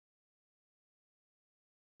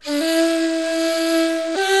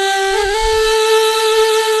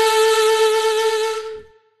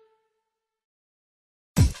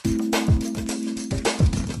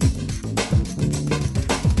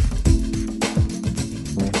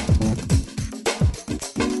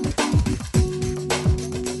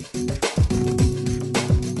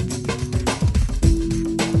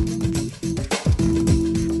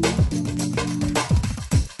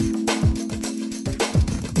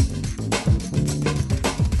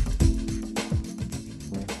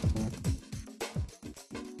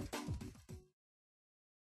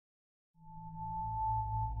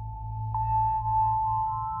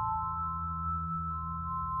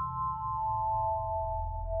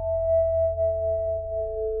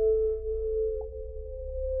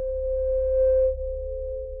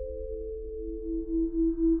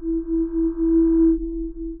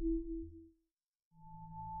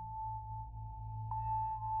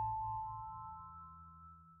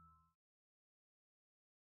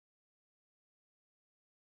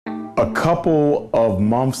A couple of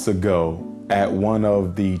months ago, at one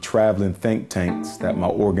of the traveling think tanks that my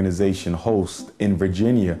organization hosts in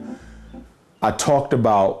Virginia, I talked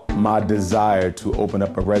about my desire to open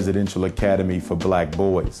up a residential academy for Black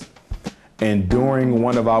boys. And during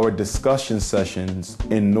one of our discussion sessions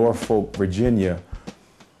in Norfolk, Virginia,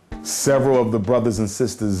 several of the brothers and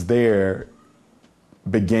sisters there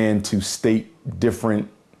began to state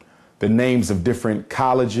the names of different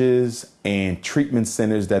colleges and treatment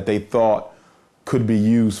centers that they thought could be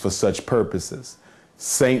used for such purposes.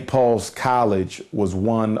 St. Paul's College was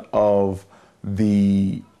one of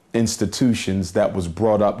the institutions that was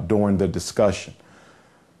brought up during the discussion.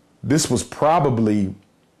 This was probably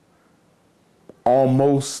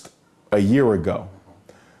almost a year ago.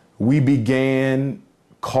 We began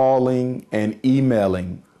calling and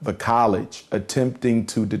emailing the college, attempting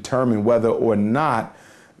to determine whether or not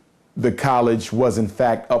the college was in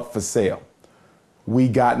fact up for sale. We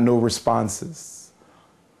got no responses.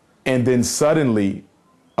 And then suddenly,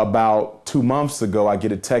 about 2 months ago, I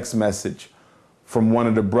get a text message from one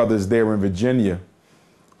of the brothers there in Virginia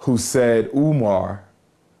who said, "Umar,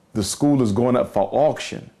 the school is going up for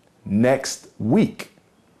auction next week."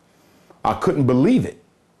 I couldn't believe it.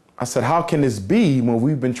 I said, how can this be when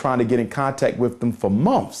we've been trying to get in contact with them for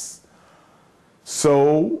months?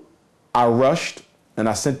 So I rushed and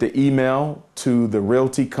I sent the email to the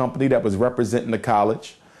realty company that was representing the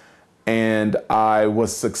college. And I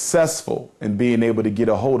was successful in being able to get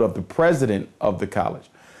a hold of the president of the college.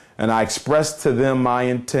 And I expressed to them my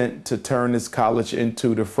intent to turn this college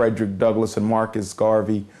into the Frederick, Douglass, and Marcus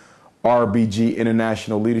Garvey RBG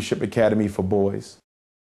International Leadership Academy for Boys.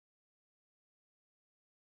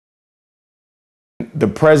 The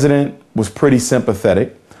president was pretty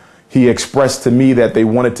sympathetic. He expressed to me that they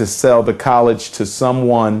wanted to sell the college to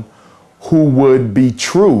someone who would be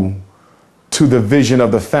true to the vision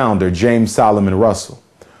of the founder, James Solomon Russell.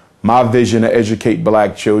 My vision to educate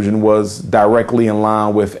Black children was directly in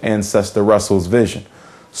line with Ancestor Russell's vision.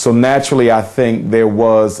 So naturally, I think there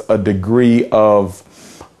was a degree of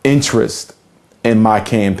interest in my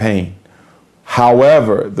campaign.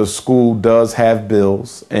 However, the school does have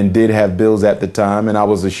bills and did have bills at the time, and I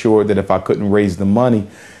was assured that if I couldn't raise the money,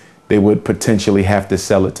 they would potentially have to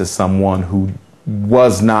sell it to someone who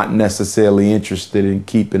was not necessarily interested in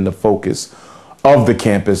keeping the focus of the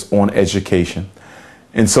campus on education.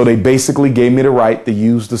 And so they basically gave me the right to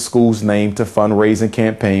use the school's name to fundraising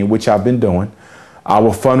campaign, which I've been doing.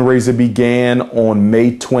 Our fundraiser began on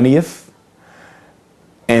May 20th.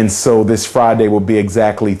 And so this Friday will be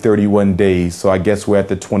exactly 31 days. So I guess we're at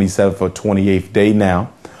the 27th or 28th day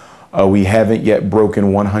now. We haven't yet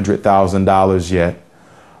broken $100,000 yet.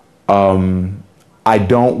 I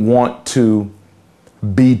don't want to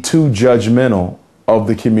be too judgmental of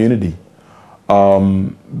the community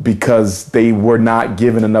because they were not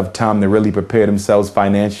given enough time to really prepare themselves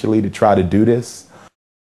financially to try to do this.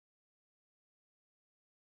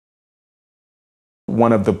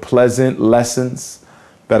 One of the pleasant lessons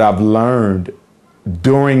that I've learned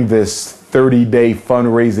during this 30-day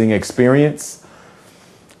fundraising experience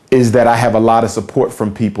is that I have a lot of support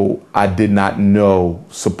from people I did not know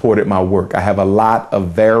supported my work. I have a lot of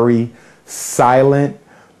very silent,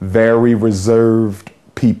 very reserved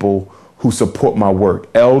people who support my work.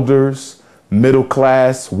 Elders, middle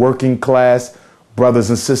class, working class, brothers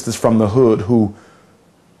and sisters from the hood who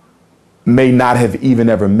may not have even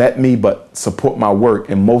ever met me, but support my work.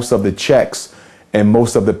 And most of the checks and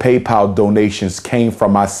most of the PayPal donations came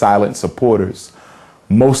from my silent supporters.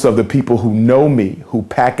 Most of the people who know me, who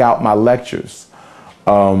pack out my lectures,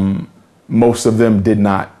 most of them did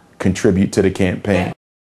not contribute to the campaign.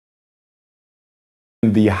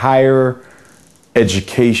 The higher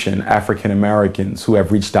education African Americans who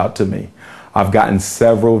have reached out to me, I've gotten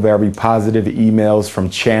several very positive emails from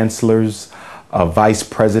chancellors, vice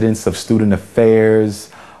presidents of student affairs,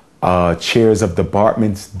 chairs of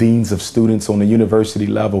departments, deans of students on the university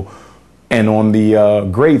level and on the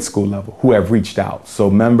grade school level who have reached out. So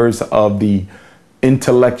members of the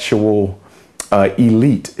intellectual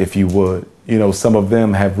elite, if you would, some of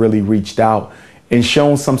them have really reached out and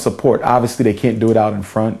shown some support. Obviously, they can't do it out in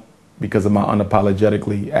front because of my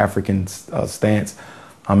unapologetically African stance.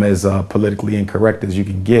 I'm as politically incorrect as you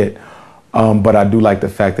can get. But I do like the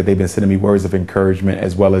fact that they've been sending me words of encouragement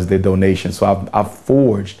as well as their donations. So I've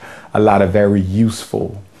forged a lot of very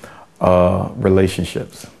useful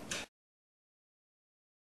relationships.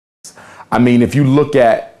 I mean, if you look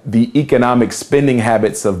at the economic spending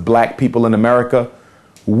habits of Black people in America,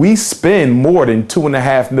 we spend more than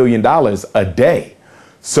 $2.5 million a day.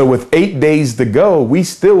 So with 8 days to go, we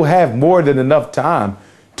still have more than enough time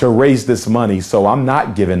to raise this money, so I'm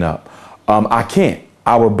not giving up. I can't.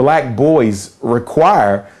 Our black boys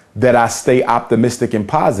require that I stay optimistic and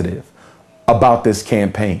positive about this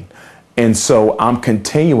campaign. And so I'm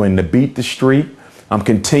continuing to beat the street. I'm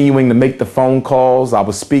continuing to make the phone calls. I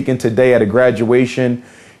was speaking today at a graduation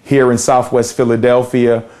here in Southwest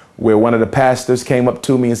Philadelphia, where one of the pastors came up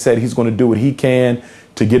to me and said he's going to do what he can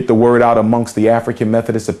to get the word out amongst the African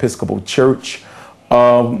Methodist Episcopal Church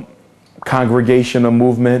congregational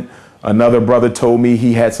movement. Another brother told me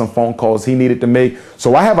he had some phone calls he needed to make.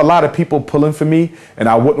 So I have a lot of people pulling for me, and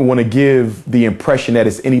I wouldn't want to give the impression that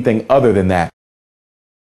it's anything other than that.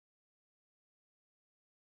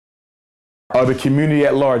 The community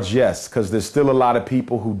at large, yes, because there's still a lot of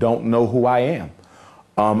people who don't know who I am.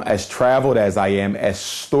 As traveled as I am, as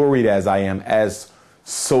storied as I am, as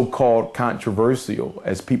so-called controversial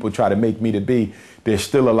as people try to make me to be, there's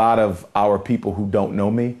still a lot of our people who don't know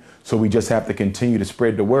me. So we just have to continue to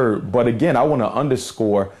spread the word. But again, I want to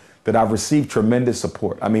underscore that I've received tremendous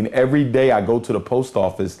support. I mean, every day I go to the post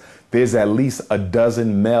office, there's at least a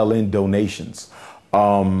dozen mail-in donations.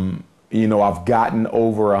 You know, I've gotten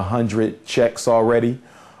over 100 checks already.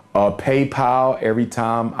 PayPal, every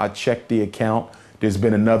time I check the account, there's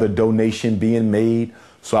been another donation being made.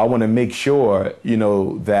 So I want to make sure, you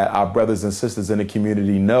know, that our brothers and sisters in the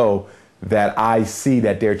community know that I see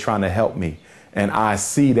that they're trying to help me, and I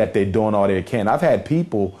see that they're doing all they can. I've had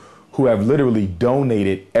people who have literally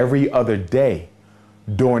donated every other day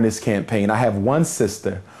during this campaign. I have one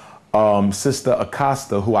sister, Sister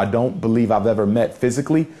Acosta, who I don't believe I've ever met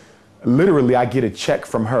physically. Literally, I get a check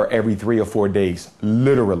from her every 3 or 4 days,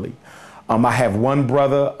 literally. I have one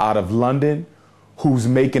brother out of London who's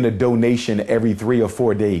making a donation every 3 or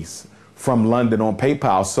 4 days from London on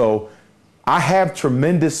PayPal. So I have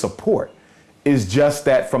tremendous support. It's just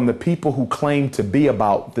that from the people who claim to be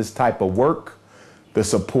about this type of work, the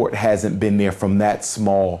support hasn't been there from that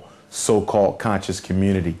small so-called conscious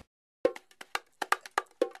community.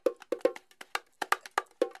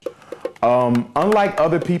 Unlike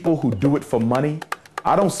other people who do it for money,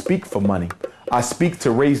 I don't speak for money. I speak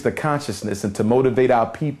to raise the consciousness and to motivate our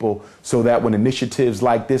people so that when initiatives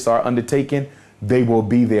like this are undertaken, they will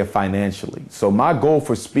be there financially. So my goal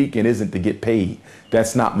for speaking isn't to get paid.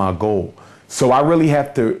 That's not my goal. So I really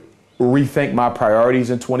have to rethink my priorities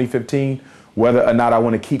in 2015, whether or not I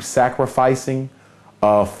want to keep sacrificing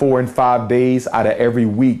 4 and 5 days out of every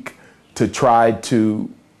week to try to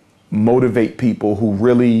motivate people who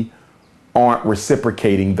really aren't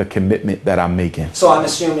reciprocating the commitment that I'm making. So I'm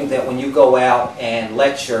assuming that when you go out and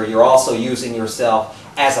lecture, you're also using yourself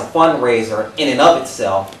as a fundraiser in and of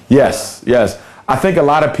itself. Yes, yes. I think a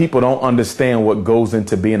lot of people don't understand what goes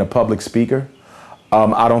into being a public speaker.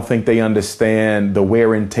 I don't think they understand the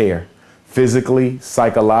wear and tear, physically,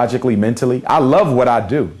 psychologically, mentally. I love what I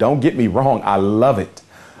do. Don't get me wrong. I love it.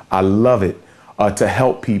 I love it to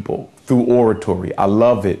help people through oratory. I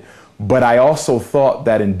love it. But I also thought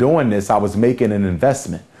that in doing this, I was making an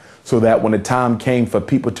investment so that when the time came for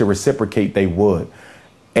people to reciprocate, they would.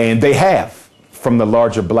 And they have from the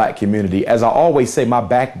larger black community. As I always say, my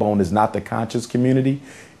backbone is not the conscious community.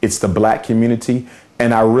 It's the black community.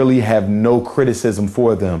 And I really have no criticism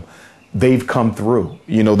for them. They've come through.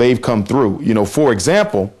 You know, they've come through. You know, for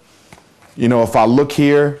example, you know, if I look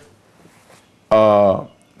here,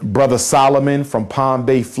 Brother Solomon from Palm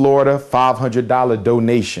Bay, Florida, $500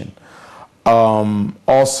 donation.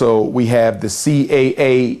 Also, we have the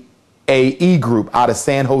CAAE group out of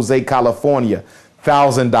San Jose, California,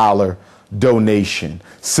 $1,000 donation.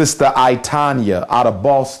 Sister Itanya out of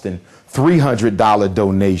Boston, $300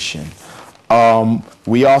 donation.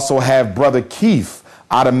 We also have Brother Keith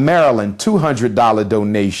out of Maryland, $200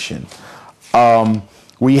 donation.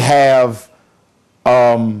 We have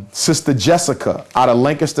Sister Jessica out of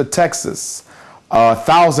Lancaster, Texas,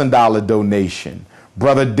 $1,000 donation.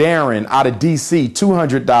 Brother Darren out of DC,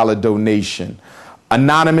 $200 donation.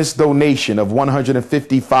 Anonymous donation of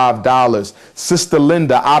 $155. Sister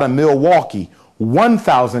Linda out of Milwaukee,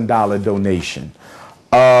 $1,000 donation.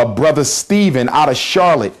 Brother Stephen out of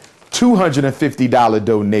Charlotte, $250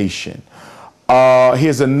 donation.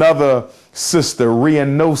 Here's another sister,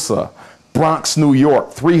 Rianosa, Bronx, New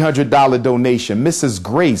York, $300 donation. Mrs.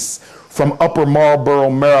 Grace from Upper Marlboro,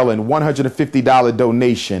 Maryland, $150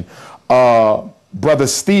 donation. Brother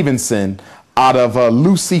Stevenson out of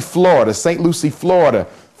Lucy, Florida, St. Lucie, Florida,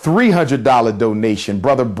 $300 donation.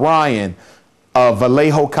 Brother Brian of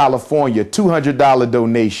Vallejo, California, $200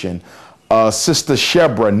 donation. Sister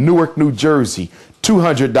Shebra, Newark, New Jersey,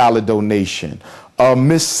 $200 donation.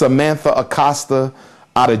 Miss Samantha Acosta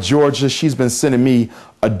out of Georgia, she's been sending me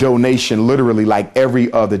a donation literally like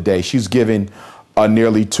every other day. She's giving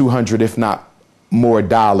nearly 200, if not more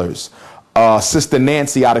dollars. Sister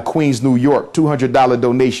Nancy out of Queens, New York, $200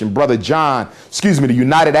 donation. Brother John, the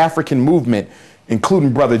United African Movement,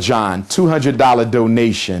 including Brother John, $200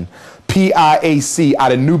 donation. PIAC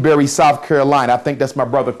out of Newberry, South Carolina. I think that's my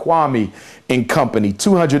brother Kwame and company,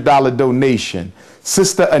 $200 donation.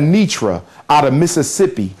 Sister Anitra out of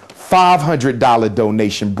Mississippi, $500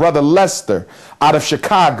 donation. Brother Lester out of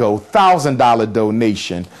Chicago, $1,000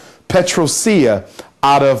 donation. Petrosia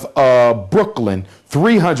out of Brooklyn,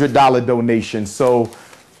 $300 donation. So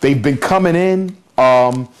they've been coming in,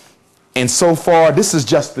 and so far, this is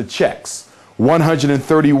just the checks.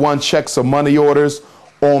 131 checks or money orders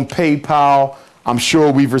on PayPal. I'm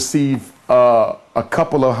sure we've received a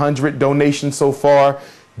couple of hundred donations so far.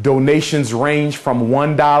 Donations range from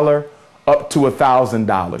 $1 up to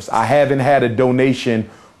 $1,000. I haven't had a donation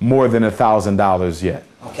more than $1,000 yet.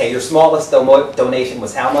 Okay, your smallest donation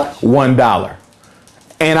was how much? $1.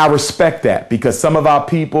 And I respect that, because some of our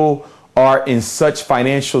people are in such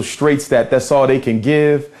financial straits that that's all they can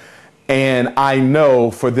give. And I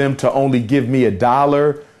know for them to only give me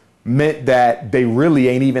 $1 meant that they really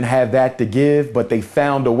ain't even have that to give, but they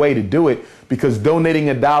found a way to do it, because donating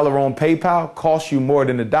 $1 on PayPal costs you more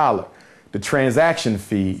than $1. The transaction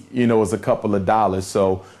fee, is a couple of dollars.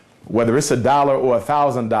 So whether it's $1 or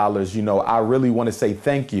 $1,000, I really want to say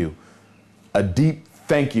thank you. A deep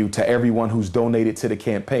thank you to everyone who's donated to the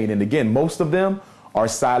campaign. And again, most of them are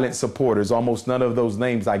silent supporters. Almost none of those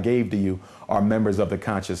names I gave to you are members of the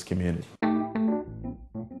conscious community.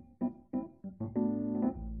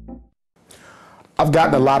 I've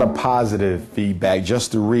gotten a lot of positive feedback.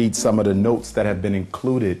 Just to read some of the notes that have been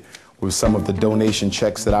included with some of the donation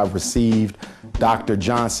checks that I've received. Dr.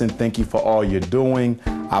 Johnson, thank you for all you're doing.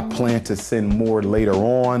 I plan to send more later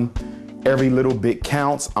on. Every little bit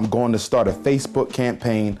counts. I'm going to start a Facebook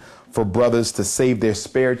campaign for brothers to save their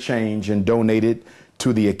spare change and donate it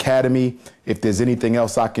to the Academy. If there's anything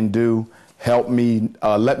else I can do, help me,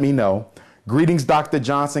 let me know. Greetings, Dr.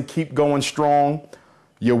 Johnson. Keep going strong.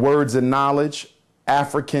 Your words and knowledge.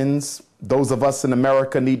 Africans, those of us in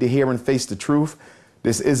America, need to hear and face the truth.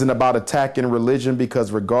 This isn't about attacking religion,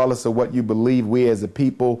 because regardless of what you believe, we as a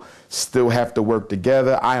people still have to work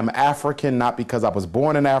together. I am African, not because I was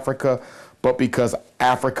born in Africa, but because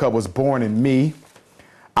Africa was born in me.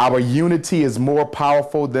 Our unity is more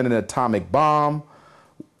powerful than an atomic bomb.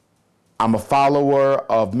 I'm a follower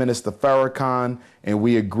of Minister Farrakhan, and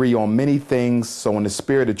we agree on many things. So in the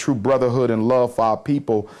spirit of true brotherhood and love for our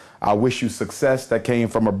people, I wish you success. That came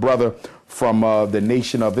from a brother from the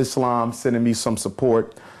Nation of Islam sending me some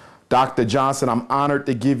support. Dr. Johnson, I'm honored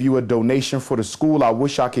to give you a donation for the school. I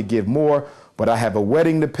wish I could give more, but I have a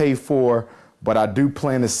wedding to pay for, but I do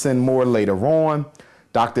plan to send more later on.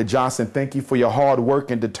 Dr. Johnson, thank you for your hard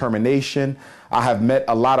work and determination. I have met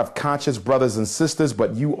a lot of conscious brothers and sisters,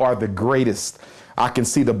 but you are the greatest. I can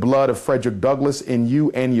see the blood of Frederick Douglass in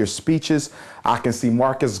you and your speeches. I can see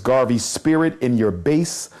Marcus Garvey's spirit in your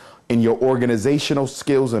base, in your organizational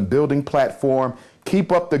skills and building platform.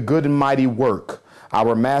 Keep up the good and mighty work.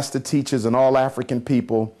 Our master teachers and all African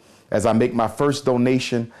people, as I make my first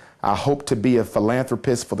donation, I hope to be a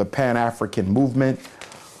philanthropist for the Pan-African movement.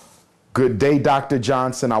 Good day, Dr.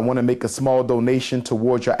 Johnson. I want to make a small donation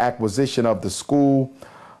towards your acquisition of the school.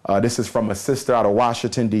 This is from a sister out of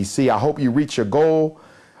Washington, D.C. I hope you reach your goal.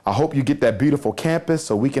 I hope you get that beautiful campus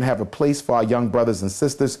so we can have a place for our young brothers and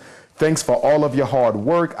sisters. Thanks for all of your hard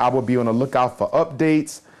work. I will be on the lookout for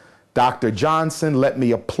updates. Dr. Johnson, let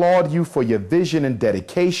me applaud you for your vision and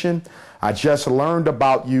dedication. I just learned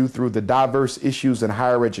about you through the diverse issues in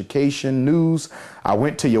higher education news. I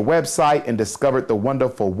went to your website and discovered the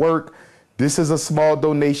wonderful work. This is a small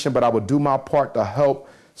donation, but I will do my part to help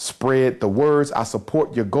spread the words. I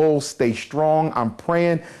support your goals. Stay strong. I'm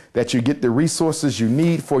praying that you get the resources you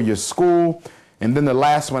need for your school. And then the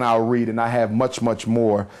last one I'll read, and I have much, much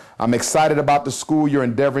more. I'm excited about the school you're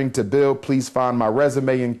endeavoring to build. Please find my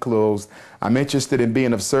resume enclosed. I'm interested in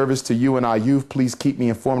being of service to you and our youth. Please keep me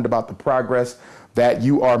informed about the progress that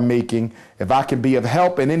you are making. If I can be of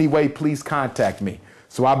help in any way, please contact me.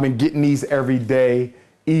 So I've been getting these every day,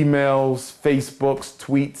 emails, Facebooks,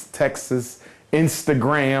 tweets, texts,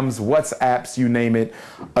 Instagrams, WhatsApps, you name it.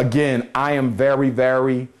 Again, I am very,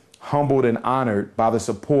 very humbled and honored by the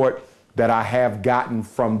support that I have gotten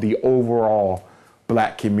from the overall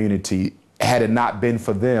Black community. Had it not been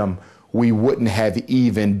for them, we wouldn't have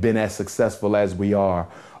even been as successful as we are.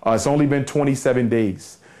 It's only been 27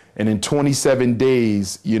 days. And in 27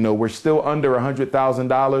 days, we're still under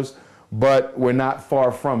 $100,000, but we're not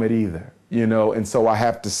far from it either, And so I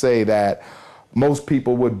have to say that most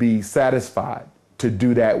people would be satisfied to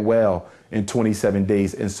do that well in 27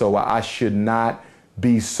 days. And so I should not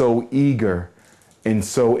be so eager and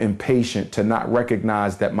so impatient to not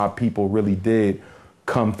recognize that my people really did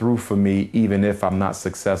come through for me, even if I'm not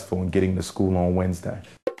successful in getting to school on Wednesday.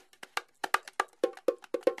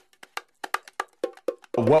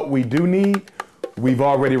 What we do need, we've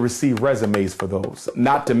already received resumes for those,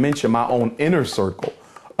 not to mention my own inner circle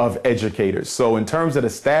of educators. So in terms of the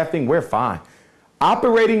staffing, we're fine.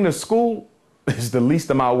 Operating the school is the least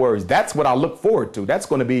of my worries. That's what I look forward to. That's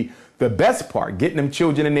going to be the best part, getting them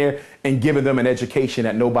children in there and giving them an education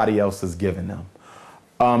that nobody else is giving them.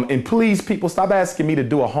 And please, people, stop asking me to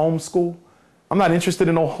do a homeschool. I'm not interested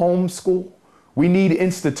in no homeschool. We need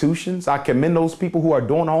institutions. I commend those people who are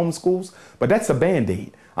doing homeschools, but that's a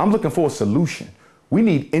Band-Aid. I'm looking for a solution. We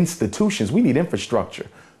need institutions. We need infrastructure.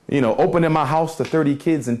 You know, opening my house to 30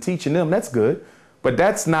 kids and teaching them, that's good. But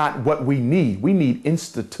that's not what we need. We need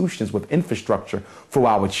institutions with infrastructure for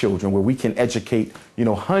our children where we can educate, you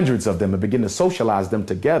know, hundreds of them and begin to socialize them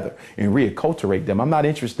together and reacculturate them. I'm not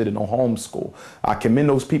interested in a homeschool. I commend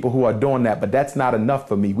those people who are doing that, but that's not enough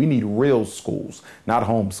for me. We need real schools, not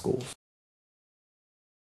homeschools.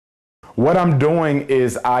 What I'm doing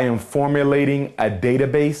is I am formulating a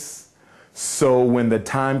database. So when the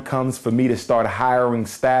time comes for me to start hiring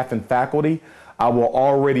staff and faculty, I will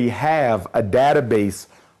already have a database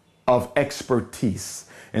of expertise.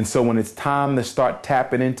 And so when it's time to start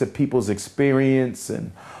tapping into people's experience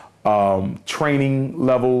and training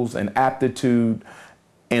levels and aptitude,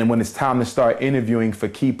 and when it's time to start interviewing for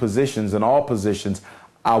key positions and all positions,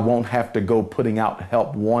 I won't have to go putting out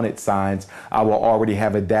help wanted signs. I will already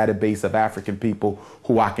have a database of African people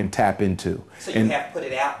who I can tap into. So you have put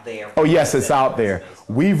it out there. Oh, yes, it's out there.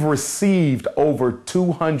 We've received over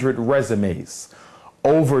 200 resumes.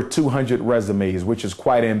 Over 200 resumes, which is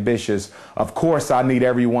quite ambitious. Of course, I need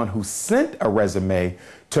everyone who sent a resume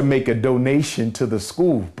to make a donation to the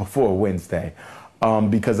school before Wednesday.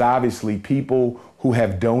 Because obviously people who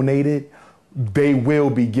have donated, they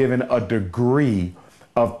will be given a degree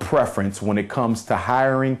of preference when it comes to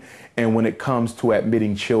hiring and when it comes to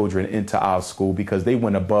admitting children into our school, because they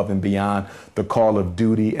went above and beyond the call of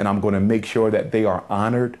duty, and I'm going to make sure that they are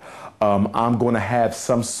honored. I'm going to have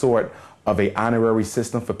some sort of a honorary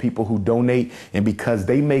system for people who donate, and because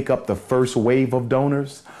they make up the first wave of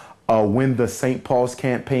donors, when the St. Paul's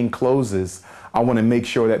campaign closes, I want to make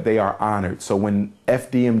sure that they are honored. So when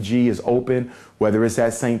FDMG is open, whether it's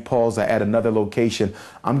at St. Paul's or at another location,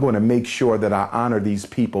 I'm going to make sure that I honor these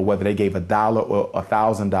people, whether they gave $1 or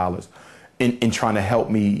 $1,000 in trying to help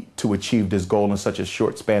me to achieve this goal in such a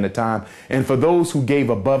short span of time. And for those who gave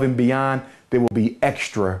above and beyond, there will be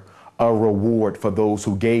extra a reward for those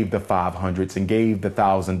who gave the 500s and gave the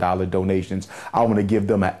 $1,000 donations. I want to give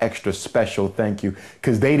them an extra special thank you,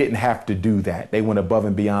 because they didn't have to do that. They went above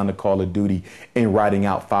and beyond the call of duty in writing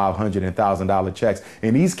out $500 and $1,000 checks.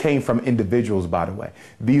 And these came from individuals, by the way.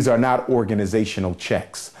 These are not organizational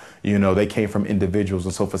checks. You know, they came from individuals.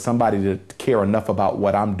 And so for somebody to care enough about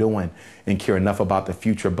what I'm doing and care enough about the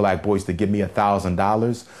future of black boys to give me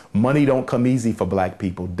 $1,000, money don't come easy for black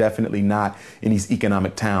people, definitely not in these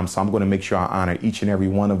economic times. So I'm going to make sure I honor each and every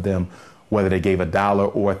one of them, whether they gave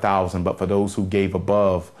 $1 or $1,000. But for those who gave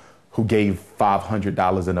above, who gave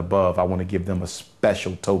 $500 and above, I want to give them a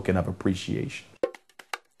special token of appreciation.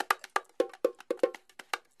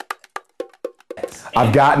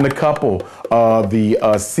 I've gotten a couple. The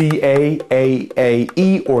CAAAE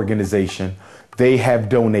organization, they have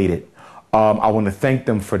donated. I want to thank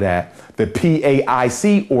them for that. The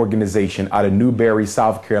PAIC organization out of Newberry,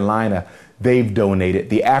 South Carolina, they've donated.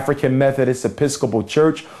 The African Methodist Episcopal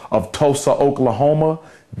Church of Tulsa, Oklahoma,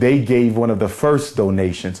 they gave one of the first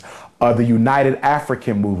donations. The United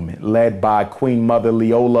African Movement, led by Queen Mother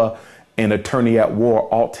Leola and Attorney at War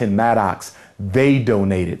Alton Maddox, they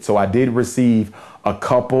donated. So I did receive a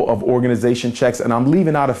couple of organization checks, and I'm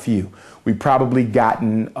leaving out a few. We've probably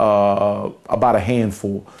gotten about a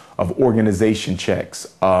handful of organization checks,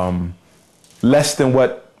 less than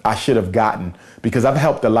what I should have gotten, because I've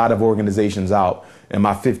helped a lot of organizations out in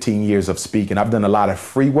my 15 years of speaking. I've done a lot of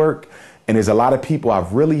free work, and there's a lot of people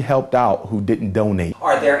I've really helped out who didn't donate.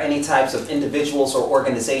 Are there any types of individuals or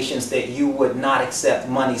organizations that you would not accept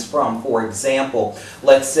monies from? For example,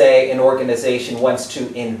 let's say an organization wants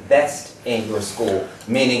to invest in your school,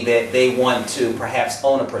 meaning that they want to perhaps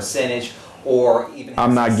own a percentage or even...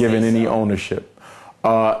 I'm not giving any ownership.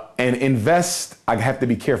 And invest, I have to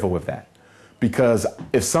be careful with that. Because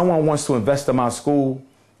if someone wants to invest in my school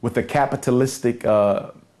with a capitalistic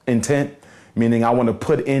intent, meaning I want to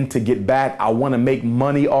put in to get back, I want to make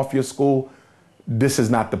money off your school, this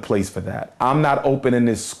is not the place for that. I'm not opening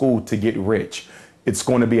this school to get rich. It's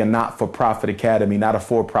going to be a not-for-profit academy, not a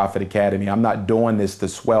for-profit academy. I'm not doing this to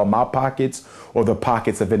swell my pockets or the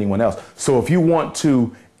pockets of anyone else. So if you want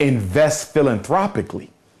to invest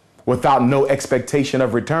philanthropically without no expectation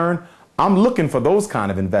of return, I'm looking for those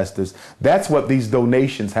kind of investors. That's what these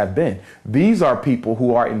donations have been. These are people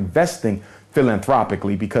who are investing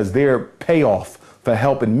philanthropically because their payoff for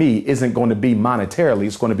helping me isn't going to be monetarily,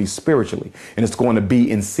 it's going to be spiritually. And it's going to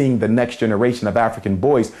be in seeing the next generation of African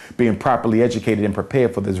boys being properly educated and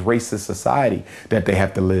prepared for this racist society that they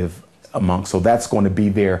have to live among. So that's going to be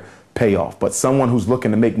their payoff. But someone who's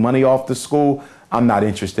looking to make money off the school, I'm not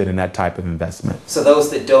interested in that type of investment. So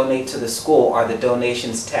those that donate to the school, are the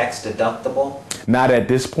donations tax deductible? Not at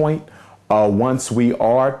this point. Once we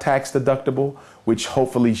are tax deductible, which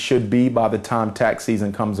hopefully should be by the time tax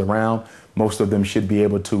season comes around, most of them should be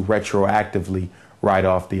able to retroactively write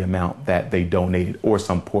off the amount that they donated or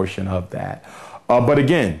some portion of that. But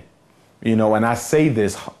again, you know, and I say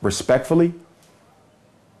this respectfully,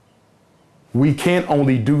 we can't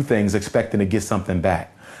only do things expecting to get something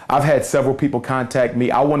back. I've had several people contact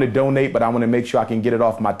me. I want to donate, but I want to make sure I can get it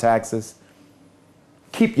off my taxes.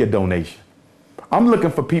 Keep your donation. I'm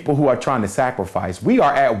looking for people who are trying to sacrifice. We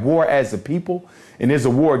are at war as a people, and there's a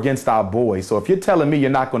war against our boys. So if you're telling me you're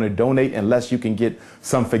not going to donate unless you can get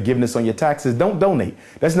some forgiveness on your taxes, don't donate.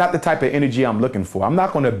 That's not the type of energy I'm looking for. I'm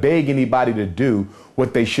not going to beg anybody to do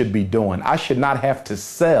what they should be doing. I should not have to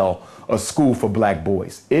sell a school for black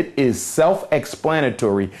boys. It is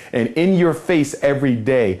self-explanatory and in your face every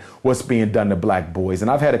day what's being done to black boys.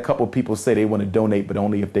 And I've had a couple of people say they want to donate, but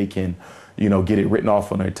only if they can, you know, get it written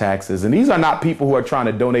off on their taxes. And these are not people who are trying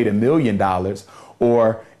to donate $1 million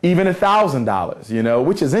or even $1,000, you know,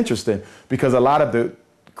 which is interesting because a lot of the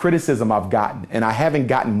criticism I've gotten, and I haven't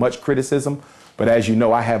gotten much criticism, but as you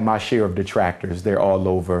know, I have my share of detractors. They're all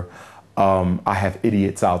over. I have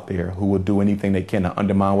idiots out there who will do anything they can to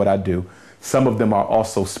undermine what I do. Some of them are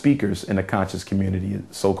also speakers in the conscious community,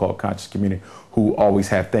 so-called conscious community, who always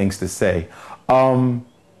have things to say. I'm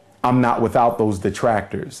not without those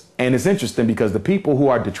detractors. And it's interesting because the people who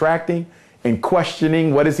are detracting and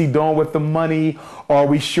questioning, what is he doing with the money? Are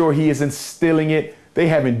we sure he isn't stealing it? They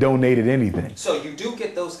haven't donated anything. So you do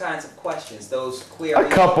get those kinds of questions, those queries? A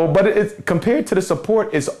couple, but it's, compared to the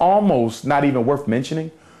support, it's almost not even worth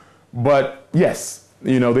mentioning. But yes,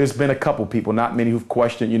 you know, there's been a couple people, not many, who've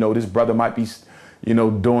questioned, you know, this brother might be, you know,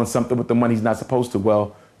 doing something with the money he's not supposed to.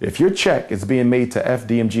 Well, if your check is being made to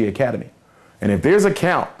FDMG Academy, and if there's an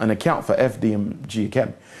account for FDMG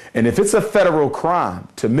Academy, and if it's a federal crime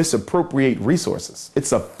to misappropriate resources,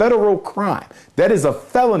 it's a federal crime. That is a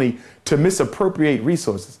felony to misappropriate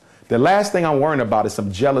resources. The last thing I'm worrying about is some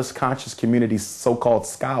jealous conscious community so-called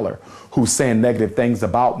scholar who's saying negative things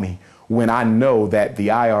about me when I know that the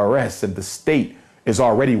IRS and the state is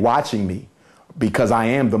already watching me because I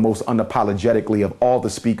am the most unapologetically of all the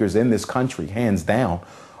speakers in this country, hands down.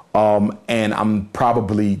 And I'm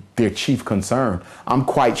probably their chief concern. I'm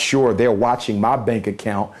quite sure they're watching my bank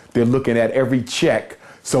account. They're looking at every check.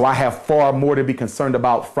 So I have far more to be concerned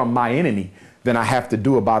about from my enemy than I have to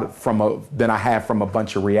do about it than I have from a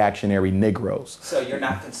bunch of reactionary Negroes. So you're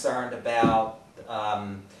not concerned about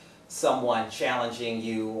someone challenging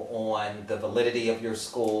you on the validity of your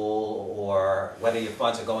school or whether your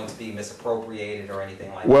funds are going to be misappropriated or anything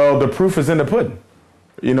like that? Well, the proof is in the pudding.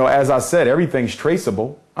 You know, as I said, everything's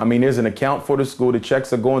traceable. I mean, there's an account for the school. The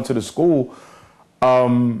checks are going to the school.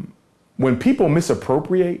 When people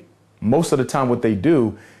misappropriate, most of the time what they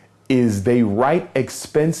do is they write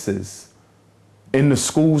expenses in the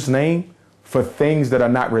school's name for things that are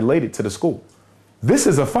not related to the school. This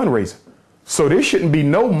is a fundraiser. So there shouldn't be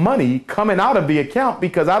no money coming out of the account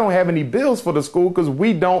because I don't have any bills for the school because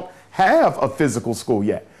we don't have a physical school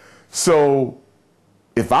yet. So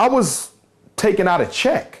if I was taking out a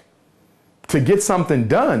check to get something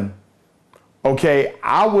done, okay,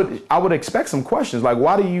 I would expect some questions like,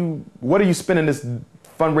 what are you spending this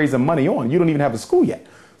fundraising money on? You don't even have a school yet.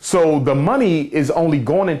 So the money is only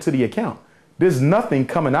going into the account. There's nothing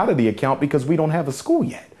coming out of the account because we don't have a school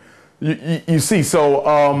yet. You see, so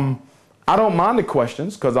I don't mind the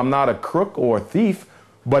questions because I'm not a crook or a thief,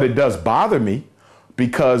 but it does bother me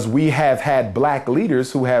because we have had black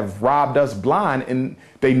leaders who have robbed us blind and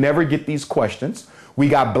they never get these questions. We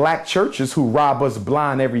got black churches who rob us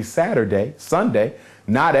blind every Saturday, Sunday.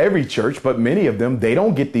 Not every church, but many of them, they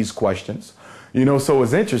don't get these questions. You know, so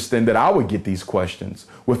it's interesting that I would get these questions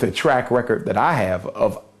with a track record that I have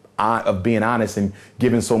of being honest and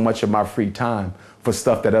giving so much of my free time for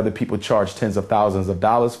stuff that other people charge tens of thousands of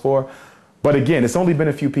dollars for. But again, it's only been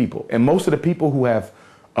a few people. And most of the people who have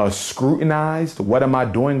scrutinized. What am I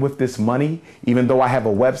doing with this money? Even though I have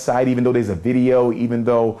a website, even though there's a video, even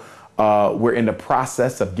though we're in the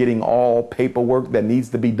process of getting all paperwork that needs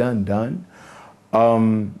to be done.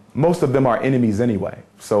 Most of them are enemies anyway,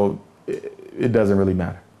 so it doesn't really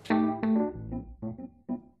matter.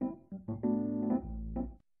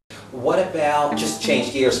 What about, just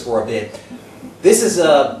change gears for a bit, this is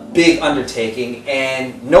a big undertaking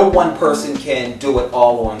and no one person can do it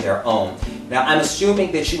all on their own. Now I'm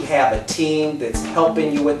assuming that you have a team that's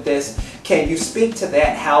helping you with this. Can you speak to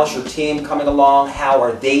that? How's your team coming along? How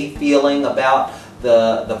are they feeling about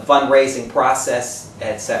the fundraising process,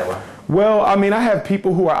 etc.? Well, I mean, I have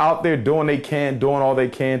people who are out there doing all they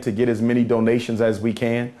can to get as many donations as we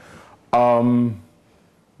can.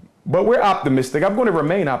 But we're optimistic. I'm going to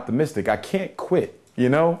remain optimistic. I can't quit,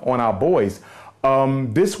 on our boys.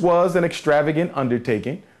 This was an extravagant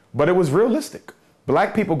undertaking, but it was realistic.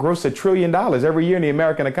 Black people gross $1 trillion every year in the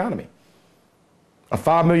American economy. A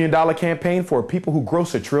 $5 million campaign for people who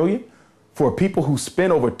gross $1 trillion, for people who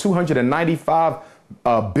spend over $295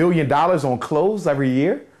 billion on clothes every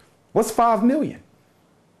year. What's $5 million?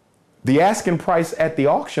 The asking price at the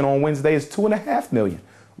auction on Wednesday is $2.5 million.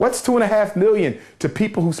 What's $2.5 million to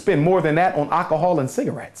people who spend more than that on alcohol and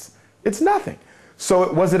cigarettes? It's nothing.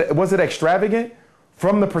 So was it extravagant?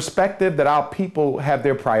 From the perspective that our people have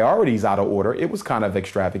their priorities out of order, it was kind of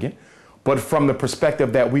extravagant. But from the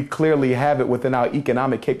perspective that we clearly have it within our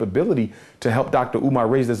economic capability to help Dr. Umar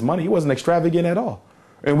raise this money, it wasn't extravagant at all.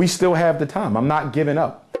 And we still have the time. I'm not giving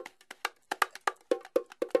up.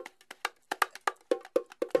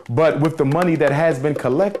 But with the money that has been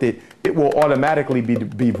collected, it will automatically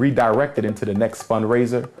be redirected into the next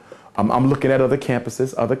fundraiser. I'm looking at other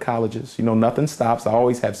campuses, other colleges. Nothing stops. I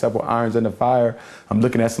always have several irons in the fire. I'm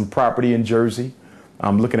looking at some property in Jersey.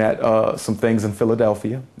 I'm looking at some things in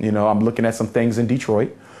Philadelphia. I'm looking at some things in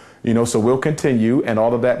Detroit. So we'll continue, and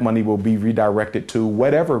all of that money will be redirected to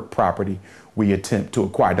whatever property we attempt to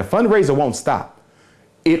acquire. The fundraiser won't stop.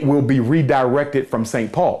 It will be redirected from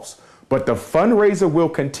St. Paul's. But the fundraiser will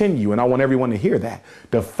continue, and I want everyone to hear that.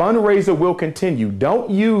 The fundraiser will continue. Don't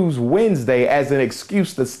use Wednesday as an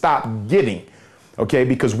excuse to stop giving, okay?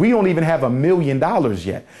 Because we don't even have $1 million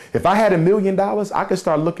yet. If I had $1 million, I could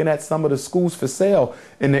start looking at some of the schools for sale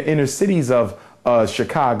in the inner cities of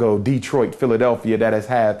Chicago, Detroit, Philadelphia that has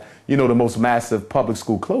had, the most massive public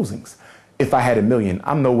school closings. If I had $1 million,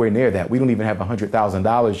 I'm nowhere near that. We don't even have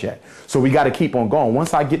 $100,000 yet. So we got to keep on going.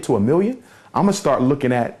 Once I get to $1 million, I'm going to start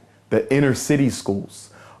looking at the inner city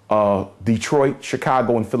schools, Detroit,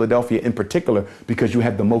 Chicago, and Philadelphia in particular, because you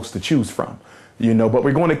have the most to choose from. But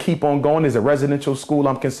we're going to keep on going. There's a residential school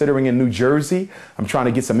I'm considering in New Jersey. I'm trying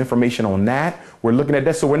to get some information on that. We're looking at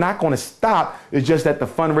that. So we're not going to stop. It's just that the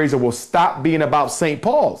fundraiser will stop being about St.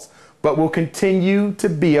 Paul's, but will continue to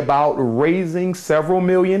be about raising several $1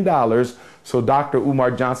 million so Dr.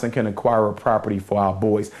 Umar Johnson can acquire a property for our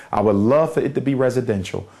boys. I would love for it to be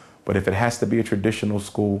residential, but if it has to be a traditional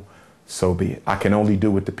school, so be it. I can only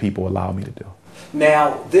do what the people allow me to do.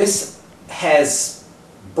 Now, this has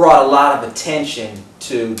brought a lot of attention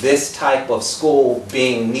to this type of school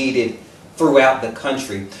being needed throughout the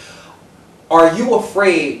country. Are you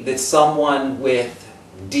afraid that someone with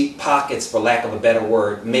deep pockets, for lack of a better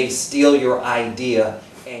word, may steal your idea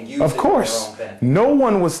and use it for their own benefit? No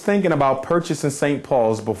one was thinking about purchasing St.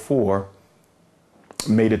 Paul's before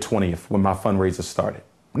May the 20th when my fundraiser started.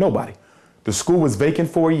 Nobody. The school was vacant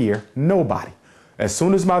for a year. Nobody. As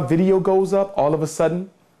soon as my video goes up, all of a sudden,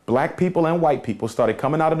 black people and white people started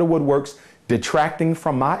coming out of the woodworks, detracting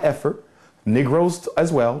from my effort, Negroes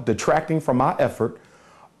as well, detracting from my effort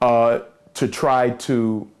to try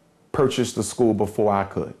to purchase the school before I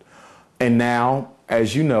could. And now,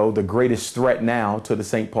 as you know, the greatest threat now to the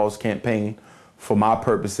St. Paul's campaign for my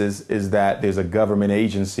purposes is that there's a government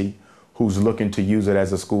agency who's looking to use it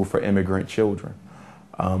as a school for immigrant children.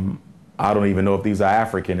 I don't even know if these are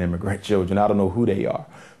African immigrant children. I don't know who they are.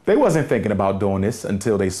 They wasn't thinking about doing this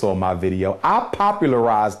until they saw my video. I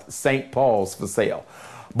popularized St. Paul's for sale,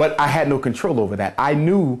 but I had no control over that. I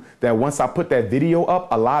knew that once I put that video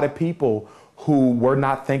up, a lot of people who were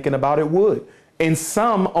not thinking about it would, and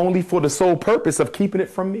some only for the sole purpose of keeping it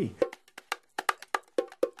from me.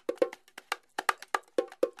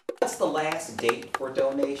 What's the last date for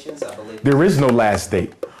donations? I believe there is no last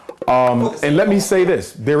date. And let me say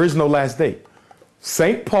this, there is no last date.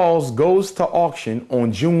 St. Paul's goes to auction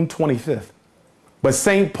on June 25th, but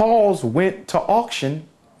St. Paul's went to auction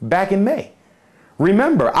back in May.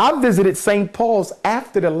 Remember, I visited St. Paul's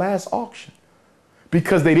after the last auction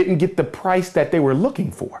because they didn't get the price that they were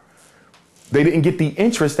looking for. They didn't get the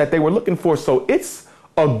interest that they were looking for. So it's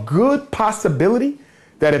a good possibility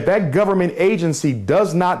that if that government agency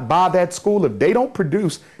does not buy that school, if they don't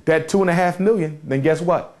produce that $2.5 million, then guess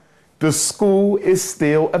what? The school is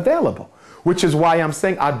still available, which is why I'm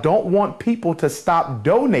saying I don't want people to stop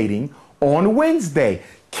donating on Wednesday.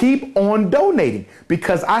 Keep on donating,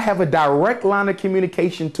 because I have a direct line of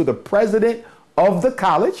communication to the president of the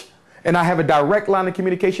college, and I have a direct line of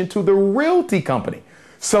communication to the realty company.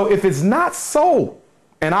 So if it's not sold,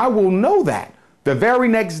 and I will know that, the very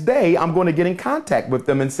next day, I'm going to get in contact with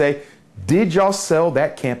them and say, did y'all sell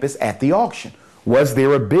that campus at the auction? Was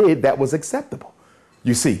there a bid that was acceptable?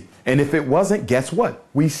 You see, and if it wasn't, guess what?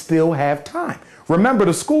 We still have time. Remember,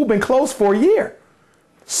 the school been closed for a year.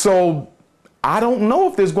 So I don't know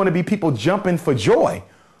if there's going to be people jumping for joy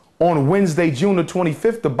on Wednesday, June the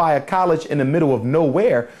 25th, to buy a college in the middle of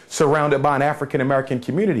nowhere surrounded by an African-American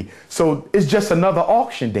community. So it's just another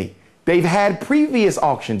auction date. They've had previous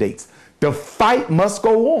auction dates. The fight must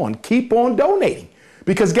go on. Keep on donating.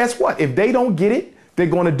 Because guess what? If they don't get it, they're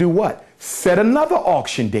going to do what? Set another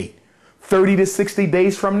auction date 30 to 60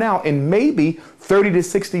 days from now. And maybe 30 to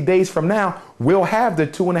 60 days from now, we'll have the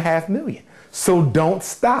 $2.5 million. So don't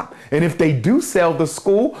stop. And if they do sell the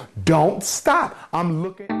school, don't stop. I'm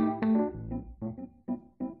looking.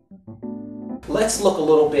 Let's look a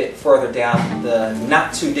little bit further down the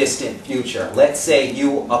not too distant future. Let's say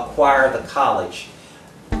you acquire the college.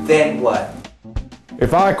 Then what?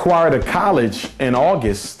 If I acquire the college in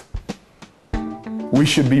August, we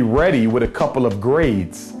should be ready with a couple of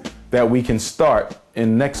grades that we can start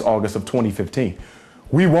in next August of 2015.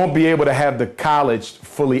 We won't be able to have the college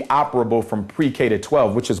fully operable from pre-K to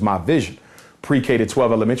 12, which is my vision, pre-K to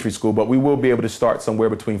 12 elementary school, but we will be able to start somewhere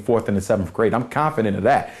between 4th and the 7th grade. I'm confident of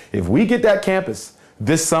that. If we get that campus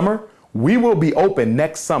this summer, we will be open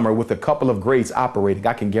next summer with a couple of grades operating.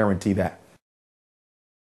 I can guarantee that.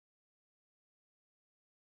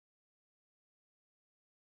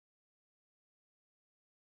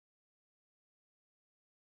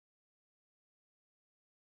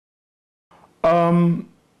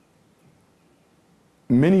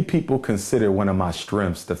 Many people consider one of my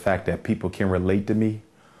strengths the fact that people can relate to me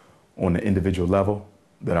on the individual level,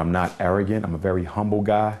 that I'm not arrogant. I'm a very humble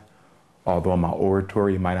guy. Although in my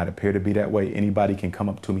oratory, it might not appear to be that way. Anybody can come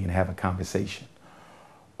up to me and have a conversation.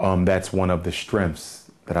 That's one of the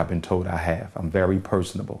strengths that I've been told I have. I'm very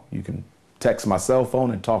personable. You can text my cell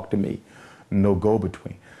phone and talk to me. No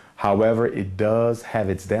go-between. However, it does have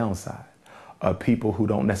its downside. People who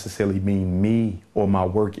don't necessarily mean me or my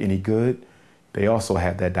work any good, they also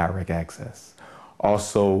have that direct access.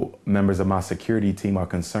 Also, members of my security team are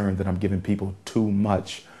concerned that I'm giving people too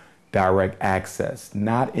much direct access,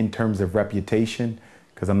 not in terms of reputation,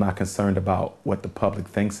 because I'm not concerned about what the public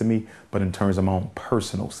thinks of me, but in terms of my own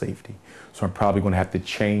personal safety. So I'm probably going to have to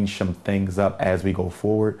change some things up as we go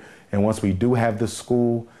forward. And once we do have the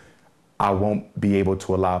school, I won't be able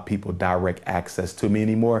to allow people direct access to me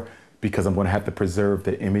anymore, because I'm going to have to preserve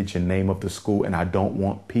the image and name of the school. And I don't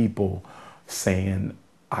want people saying,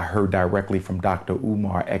 I heard directly from Dr.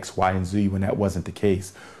 Umar X, Y, and Z, when that wasn't the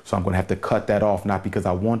case. So I'm going to have to cut that off, not because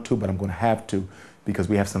I want to, but I'm going to have to, because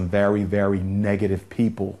we have some very, very negative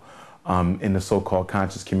people in the so-called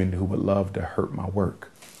conscious community who would love to hurt my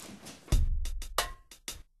work.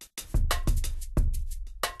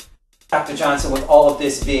 Dr. Johnson, with all of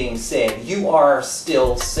this being said, you are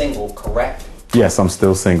still single, correct? Yes, I'm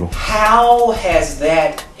still single. How has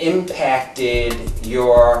that impacted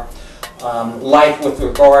your life with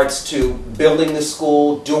regards to building the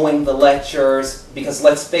school, doing the lectures? Because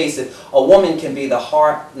let's face it, a woman can be the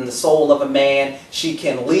heart and the soul of a man. She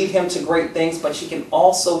can lead him to great things, but she can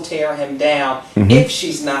also tear him down if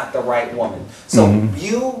she's not the right woman. So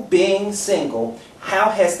you being single, how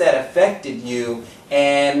has that affected you,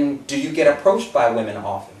 and do you get approached by women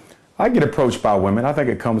often? I get approached by women. I think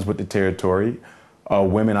it comes with the territory.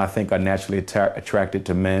 Women, I think, are naturally attracted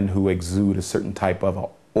to men who exude a certain type of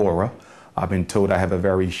aura. I've been told I have a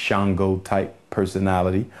very Shango type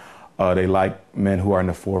personality. They like men who are in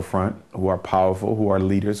the forefront, who are powerful, who are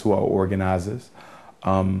leaders, who are organizers,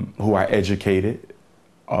 who are educated,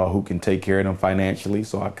 who can take care of them financially.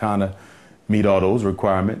 So I kind of meet all those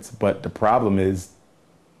requirements. But the problem is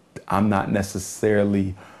I'm not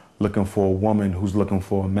necessarily looking for a woman who's looking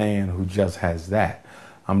for a man who just has that.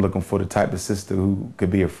 I'm looking for the type of sister who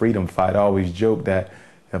could be a freedom fighter. I always joke that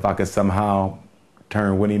if I could somehow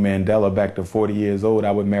turn Winnie Mandela back to 40 years old,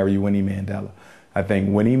 I would marry Winnie Mandela. I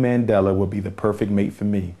think Winnie Mandela would be the perfect mate for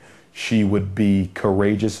me. She would be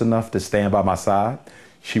courageous enough to stand by my side.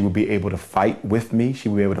 She would be able to fight with me. She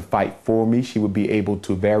would be able to fight for me. She would be able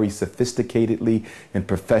to very sophisticatedly and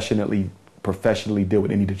professionally deal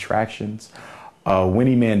with any distractions.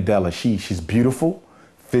 Winnie Mandela, she's beautiful,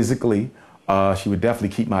 physically. She would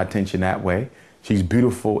definitely keep my attention that way. She's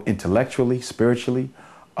beautiful intellectually, spiritually.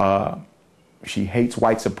 She hates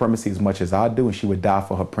white supremacy as much as I do, and she would die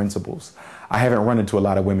for her principles. I haven't run into a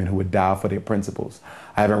lot of women who would die for their principles.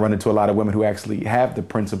 I haven't run into a lot of women who actually have the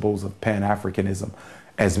principles of Pan-Africanism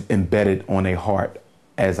as embedded on their heart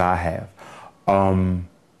as I have.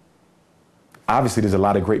 Obviously, there's a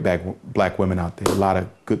lot of great black women out there, a lot of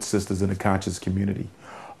good sisters in the conscious community.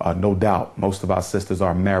 No doubt, most of our sisters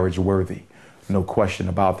are marriage worthy. No question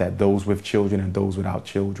about that, those with children and those without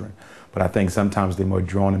children. But I think sometimes they're more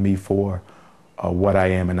drawn to me for what I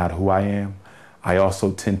am and not who I am. I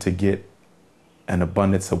also tend to get an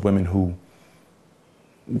abundance of women who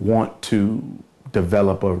want to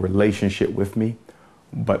develop a relationship with me,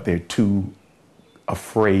 but they're too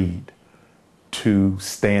afraid to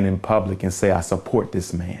stand in public and say, I support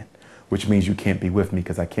this man, which means you can't be with me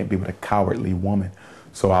because I can't be with a cowardly woman.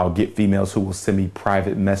 So I'll get females who will send me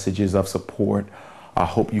private messages of support. I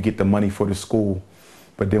hope you get the money for the school.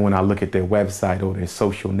 But then when I look at their website or their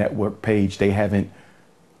social network page, they haven't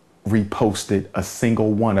reposted a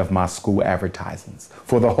single one of my school advertisements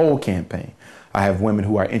for the whole campaign. I have women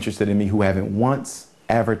who are interested in me who haven't once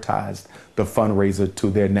advertised the fundraiser to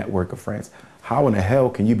their network of friends. How in the hell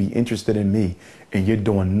can you be interested in me and you're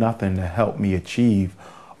doing nothing to help me achieve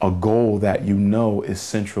a goal that you know is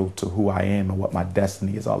central to who I am and what my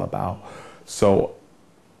destiny is all about? So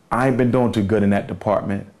I ain't been doing too good in that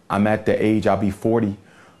department. I'm at the age, I'll be 40,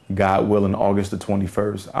 God willing, August the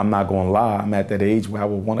 21st. I'm not going to lie, I'm at that age where I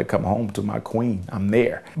would want to come home to my queen. I'm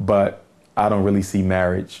there. But I don't really see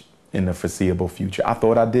marriage in the foreseeable future. I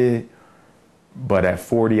thought I did, but at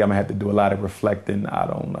 40, I'm going to have to do a lot of reflecting. I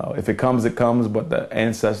don't know. If it comes, it comes, but the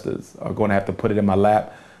ancestors are going to have to put it in my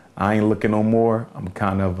lap. I ain't looking no more. I'm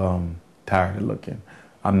kind of tired of looking.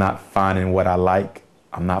 I'm not finding what I like.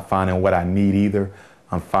 I'm not finding what I need either.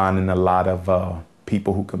 I'm finding a lot of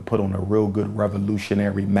people who can put on a real good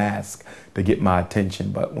revolutionary mask to get my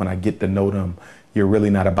attention. But when I get to know them, you're really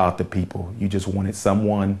not about the people. You just wanted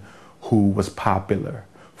someone who was popular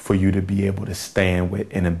for you to be able to stand with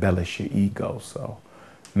and embellish your ego. So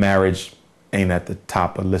marriage ain't at the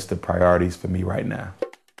top of the list of priorities for me right now.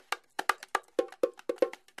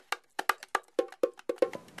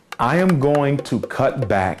 I am going to cut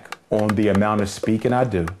back on the amount of speaking I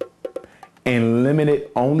do and limit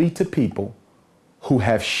it only to people who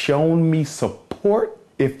have shown me support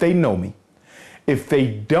if they know me. If they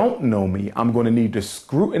don't know me, I'm going to need to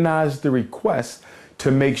scrutinize the request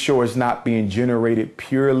to make sure it's not being generated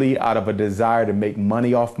purely out of a desire to make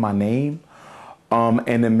money off my name, and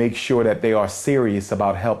to make sure that they are serious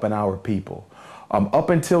about helping our people. Up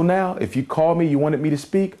until now, if you called me, you wanted me to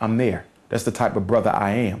speak, I'm there. That's the type of brother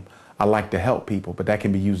I am. I like to help people, but that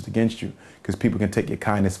can be used against you because people can take your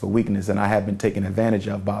kindness for weakness, and I have been taken advantage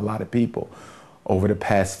of by a lot of people over the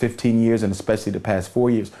past 15 years and especially the past 4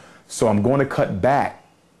 years. So I'm going to cut back.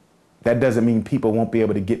 That doesn't mean people won't be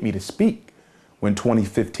able to get me to speak when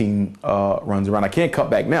 2015 runs around. I can't cut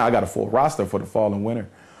back now. I got a full roster for the fall and winter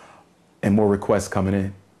and more requests coming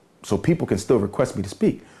in. So people can still request me to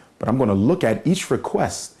speak, but I'm going to look at each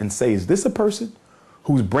request and say, is this a person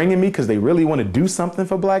who's bringing me because they really want to do something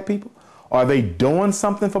for black people? Are they doing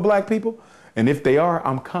something for black people? And if they are,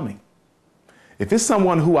 I'm coming. If it's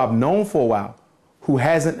someone who I've known for a while who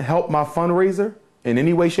hasn't helped my fundraiser in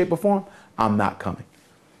any way, shape, or form, I'm not coming.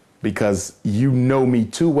 Because you know me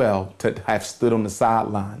too well to have stood on the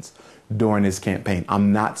sidelines during this campaign.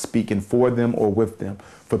 I'm not speaking for them or with them.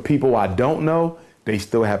 For people I don't know, they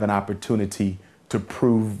still have an opportunity to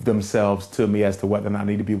prove themselves to me as to whether or not I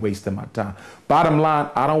need to be wasting my time. Bottom line,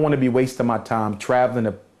 I don't want to be wasting my time traveling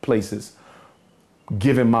to places,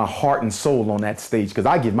 giving my heart and soul on that stage, because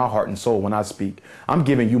I give my heart and soul when I speak. I'm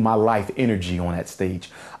giving you my life energy on that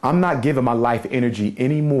stage. I'm not giving my life energy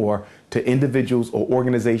anymore to individuals or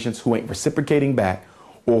organizations who ain't reciprocating back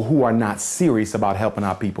or who are not serious about helping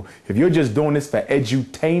our people. If you're just doing this for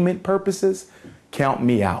edutainment purposes, count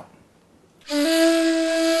me out.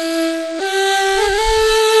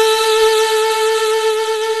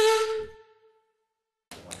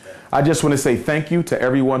 I just want to say thank you to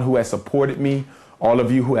everyone who has supported me. All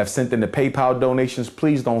of you who have sent in the PayPal donations,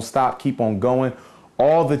 please don't stop. Keep on going.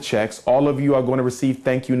 All the checks, all of you are going to receive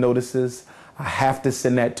thank you notices. I have to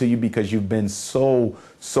send that to you because you've been so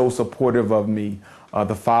supportive of me.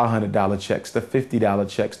 The $500 checks, the $50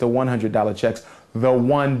 checks, the $100 checks, the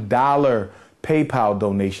 $1 PayPal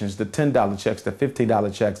donations, the $10 checks, the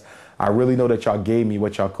 $15 checks. I really know that y'all gave me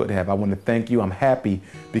what y'all could have. I want to thank you. I'm happy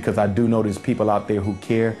because I do know there's people out there who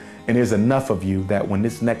care. And there's enough of you that when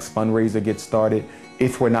this next fundraiser gets started,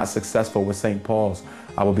 if we're not successful with St. Paul's,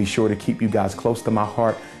 I will be sure to keep you guys close to my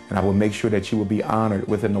heart, and I will make sure that you will be honored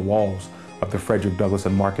within the walls of the Frederick Douglass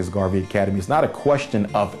and Marcus Garvey Academy. It's not a question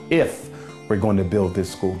of if we're going to build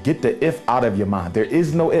this school. Get the if out of your mind. There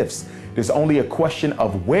is no ifs. There's only a question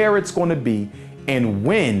of where it's going to be and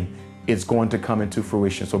when it's going to come into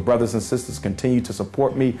fruition. So brothers and sisters, continue to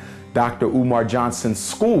support me. Dr. Umar Johnson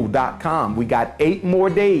School.com. We got 8 more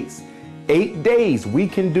days. 8 days. We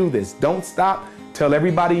can do this. Don't stop. Tell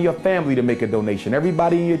everybody in your family to make a donation.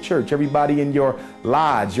 Everybody in your church, everybody in your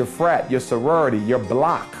lodge, your frat, your sorority, your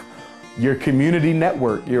block, your community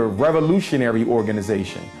network, your revolutionary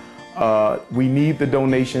organization. We need the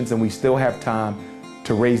donations, and we still have time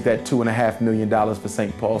to raise that $2.5 million for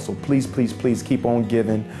St. Paul. So please, please, please keep on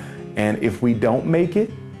giving. And if we don't make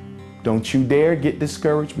it, don't you dare get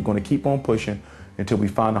discouraged. We're going to keep on pushing until we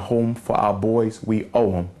find a home for our boys. We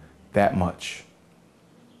owe them that much.